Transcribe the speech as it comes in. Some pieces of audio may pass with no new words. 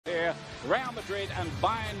Here, Real Madrid and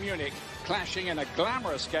Bayern Munich clashing in a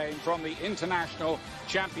glamorous game from the International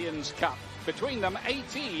Champions Cup. Between them,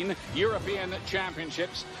 18 European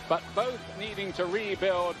championships, but both needing to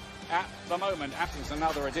rebuild at the moment. After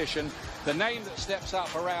another edition, the name that steps up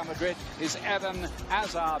for Real Madrid is Eden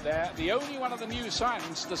Hazard there, the only one of the new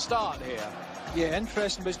signings to start here. Yeah,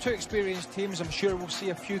 interesting, but it's two experienced teams. I'm sure we'll see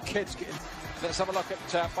a few kids getting... Let's have a look at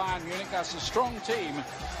Bayern Munich. That's a strong team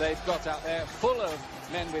they've got out there, full of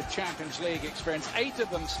men with Champions League experience. 8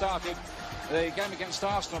 of them started the game against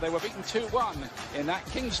Arsenal. They were beaten 2-1 in that.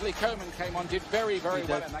 Kingsley Coman came on, did very, very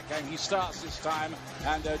well in that game. He starts this time.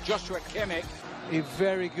 And Joshua Kimmich. A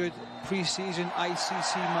very good pre-season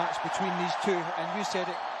ICC match between these two. And you said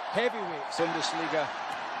it, heavyweights. Bundesliga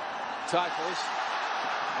titles.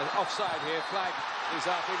 Offside here, flag is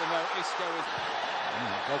up, even though Isco is... The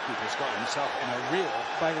goalkeeper's got himself in a real,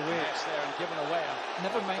 by the way, mess there and given away a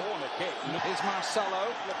never mind corner kick. Here's Marcelo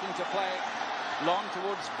looking to play long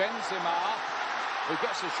towards Benzema, who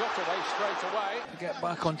gets a shot away straight away. Get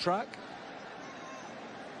back on track.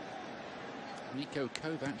 Nico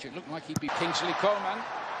Kovac, it looked like he'd be Kingsley Coman.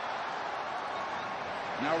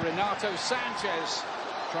 Now Renato Sanchez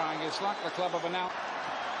trying his luck. The club have announced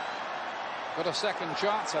got a second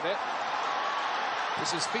chance at it.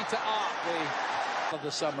 This is Peter Art, of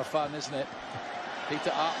the summer fun, isn't it?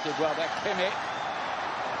 Peter Art did well there. Kimmich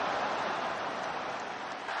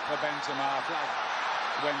for Benzema. Flag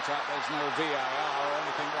went up. There's no VAR or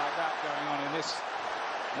anything like that going on in this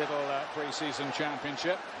little pre-season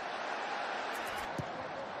championship.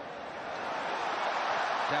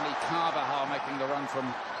 Danny Carvajal making the run from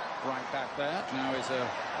right back there. Now is a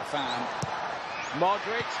fan.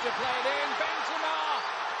 Modric to play it in. Benzema!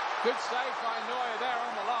 Good save by Neuer there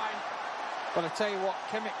on the line. But I tell you what,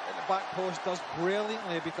 Kimmich at the back post does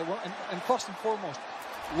brilliantly. And first and foremost,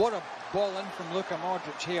 what a ball in from Luka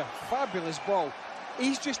Modric here. Fabulous ball.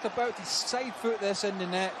 He's just about to side foot this in the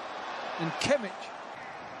net. And Kimmich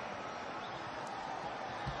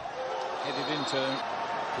headed into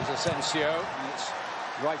his Asensio, and it's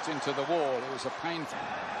right into the wall. It was a painful.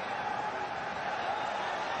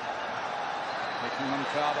 Taking on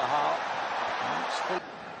Carvajal.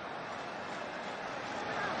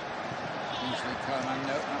 Kingsley Coman,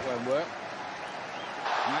 no, that won't work.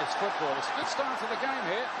 Nice football. It's a good start to the game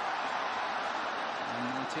here. And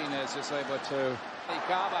Martinez is able to take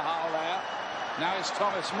Carvajal there. Now it's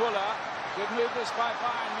Thomas Müller. Good move this by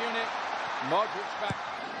Bayern Munich. Modric back.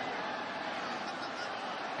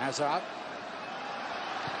 Hazard.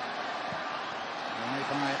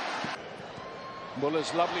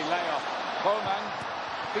 Muller's lovely layoff. Coman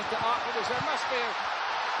beat the arc with his there must be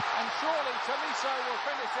and surely Tolisso will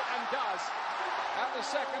finish it and does at the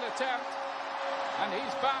second attempt. And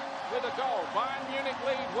he's back with a goal. Bayern Munich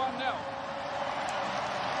lead 1-0.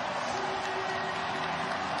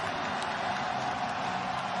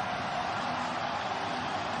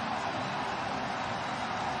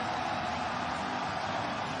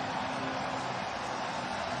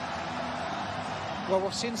 Well,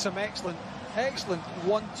 we've seen some excellent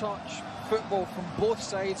one-touch football from both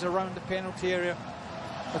sides around the penalty area.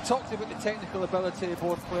 I talked about the technical ability of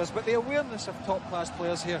both players, but the awareness of top-class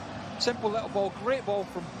players here. Simple little ball, great ball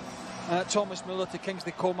from Thomas Müller to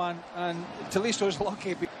Kingsley Coman, and Tolisso's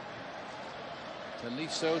lucky.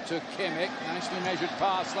 Tolisso to Kimmich, nicely measured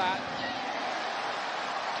pass that.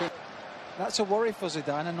 That's a worry for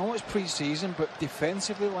Zidane. I know it's pre-season, but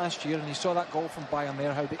defensively last year, and you saw that goal from Bayern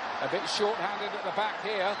there, how they... A bit short-handed at the back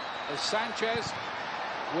here, as Sanchez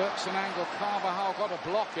works an angle. Carvajal got a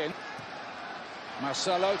block in.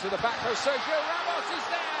 Marcelo to the back post. Sergio Ramos is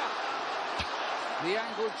there. The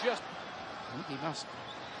angle just... I think he must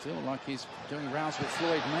feel like he's doing rounds with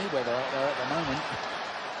Floyd Mayweather out there at the moment.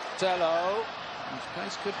 Tello. His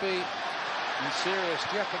place could be in serious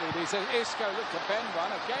jeopardy. He says Isco looked to bend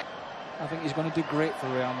one again. I think he's going to do great for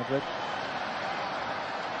Real Madrid.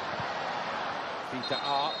 Peter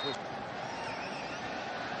Art with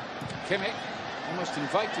Kimmich. Almost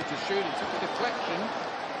invited to shoot. He took a deflection.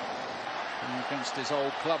 And against his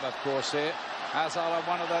old club, of course, here. Hazard on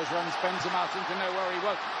one of those runs. Benzema seemed to know where he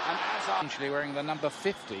was. And Hazard actually wearing the number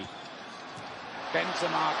 50.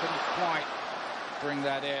 Benzema couldn't quite bring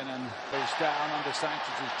that in and goes down under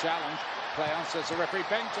Sanchez's challenge. Play on, says the referee.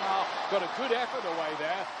 Benzema got a good effort away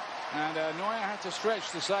there. And Neuer had to stretch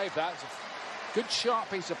to save that. It's a good, sharp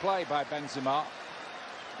piece of play by Benzema.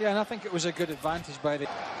 Yeah, and I think it was a good advantage by the...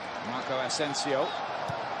 Marco Asensio.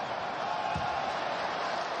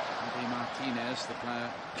 Martinez, the player.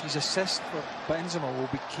 His assist for Benzema will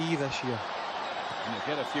be key this year. And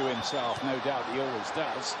he'll get a few himself, no doubt he always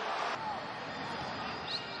does.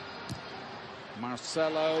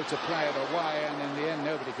 Marcelo to play it away, and in the end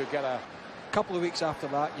nobody could get a couple of weeks after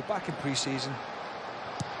that. You're back in pre-season.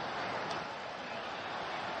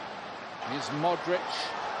 Here's Modric,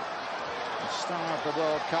 the star of the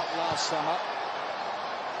World Cup last summer.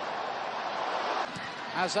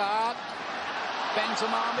 Hazard,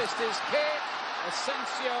 Benzema missed his kick.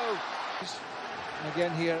 Asensio. And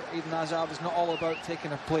again here, Eden Hazard is not all about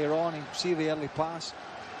taking a player on. You see the early pass.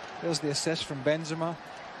 There's the assist from Benzema.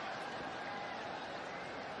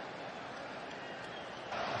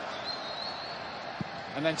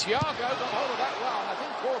 And then Thiago got hold of that well. I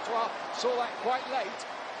think Courtois saw that quite late.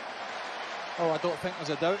 Oh, I don't think there's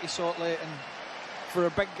a doubt he saw it late. And for a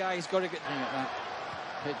big guy, he's got to get at that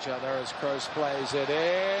pitch out there as Kroos plays it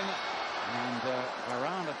in. And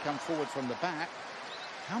Varane had come forward from the back.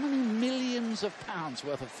 How many millions of pounds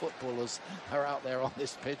worth of footballers are out there on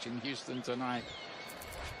this pitch in Houston tonight?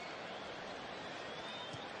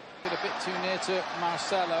 A bit too near to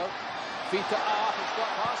Marcelo. Vita Art has got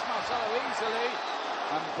past Marcelo easily.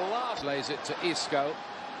 And Blas lays it to Isco.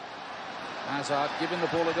 Hazard giving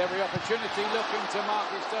the ball at every opportunity, looking to mark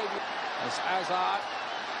his debut. As Hazard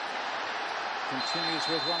continues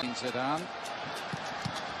with one. Zidane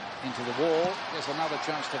into the wall. There's another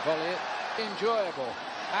chance to volley it. Enjoyable.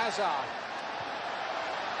 Hazard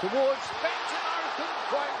towards Benzema, couldn't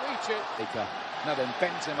quite reach it. Now then,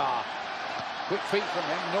 Benzema. Quick feet from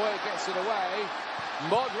him. Neuer gets it away.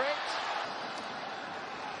 Modric.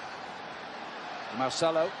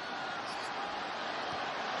 Marcelo.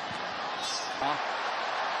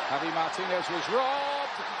 Javi Martinez was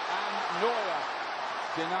robbed, and Neuer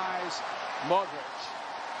denies Modric.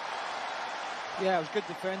 Yeah, it was good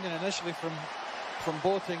defending initially from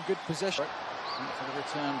both in good position. For the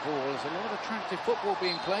return ball, there's a lot of attractive football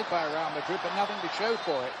being played by Real Madrid, but nothing to show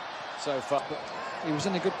for it so far. But he was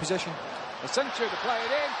in a good position. Asensio to play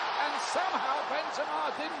it in, and somehow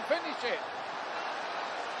Benzema didn't finish it.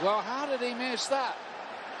 Well, how did he miss that?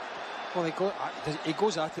 Well, he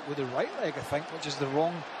goes at it with the right leg, I think, which is the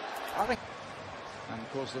wrong. And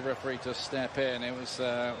of course, the referee to step in. It was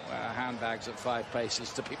handbags at 5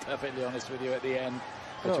 paces, to be perfectly honest with you, at the end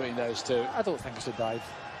between those two. I don't think it's a dive.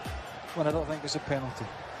 When I don't think it's a penalty.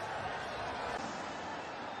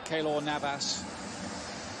 Keylor Navas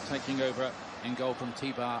taking over in goal from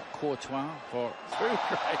Thibaut Courtois for through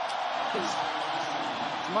great. It's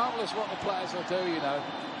marvellous what the players will do, you know,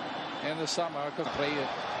 in the summer. Completed.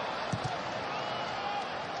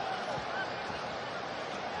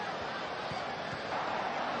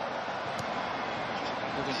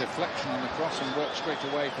 With a deflection on the cross and work straight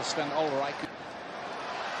away for Sven Ulreich.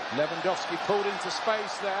 Lewandowski pulled into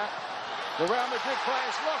space there. The Real Madrid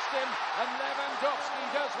players lost him, and Lewandowski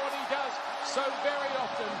does what he does so very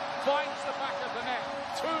often, finds the back of the net.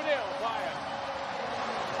 2-0 Bayern.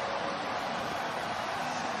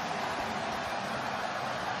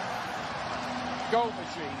 Goal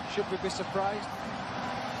machine. Should we be surprised?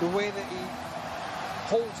 The way that he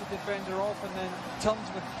holds the defender off and then turns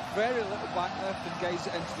with very little back left and guides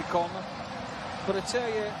it into the corner. But I tell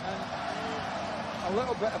you, a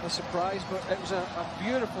little bit of a surprise, but it was a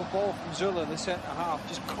beautiful ball from Zula, the centre-half.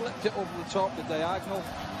 Just clipped it over the top, the diagonal.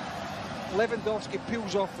 Lewandowski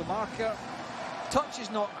peels off the marker. Touch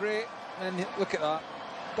is not great, and look at that.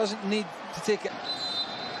 Doesn't need to take it.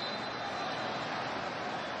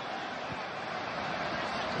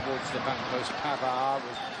 Towards the back post, Pavard.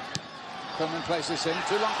 Coleman plays this in.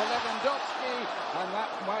 Too long for Lewandowski, and that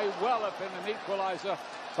may well have been an equaliser,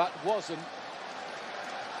 but wasn't.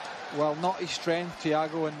 Well, not his strength,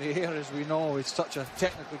 Thiago, in the air, as we know. He's such a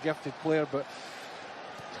technically gifted player, but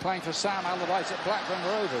playing for Sam Allardyce at Blackburn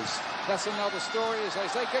Rovers. That's another story, as they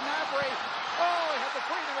say. Gnabry, oh, he had the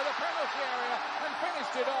freedom of the penalty area and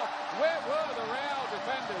finished it off. Where were the Real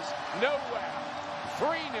defenders? Nowhere.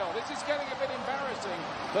 3-0. This is getting a bit embarrassing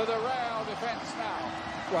for the Real defence now.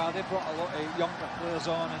 Well, they brought a lot of younger players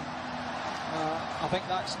on, and I think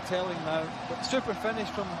that's telling now. But super finish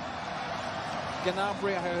from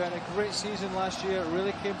Gnabry, who had a great season last year,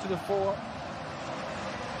 really came to the fore.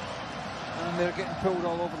 And they're getting pulled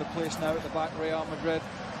all over the place now at the back, Real Madrid.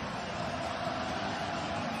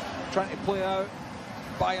 Trying to play out.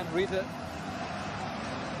 Bayern read it.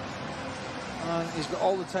 And he's got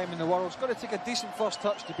all the time in the world. He's got to take a decent first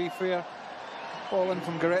touch, to be fair. Ball in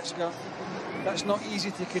from Goretzka. That's not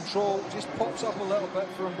easy to control. Just pops up a little bit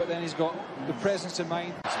for him, but then he's got the presence of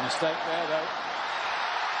mind. It's a mistake there, though.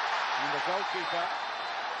 And the goalkeeper.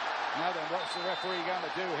 Now then, what's the referee going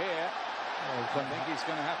to do here? I think he's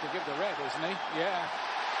going to have to give the red, isn't he? Yeah.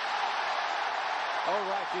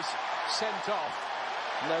 Ulreich is sent off.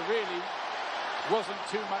 And there really wasn't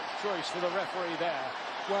too much choice for the referee there.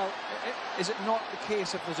 Well, is it not the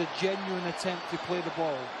case if there's a genuine attempt to play the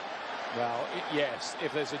ball? Well, yes,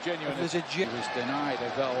 if there's a genuine... He was denied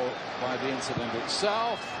a goal by the incident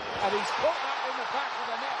itself, and he's put that in the back of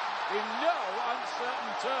the net in no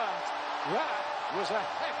uncertain terms. That was a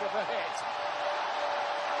heck of a hit.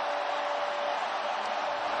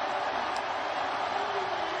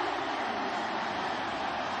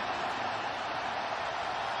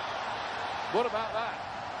 What about that?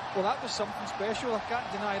 Well, that was something special. I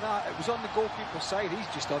can't deny that. It was on the goalkeeper's side. He's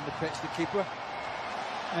just on the pitch, the keeper.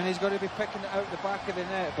 And he's got to be picking it out the back of the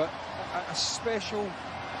net. But a special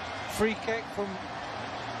free kick from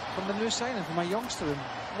the new signing, from a youngster. And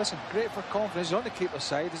listen, great for confidence. He's on the keeper's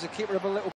side. There's a keeper of a little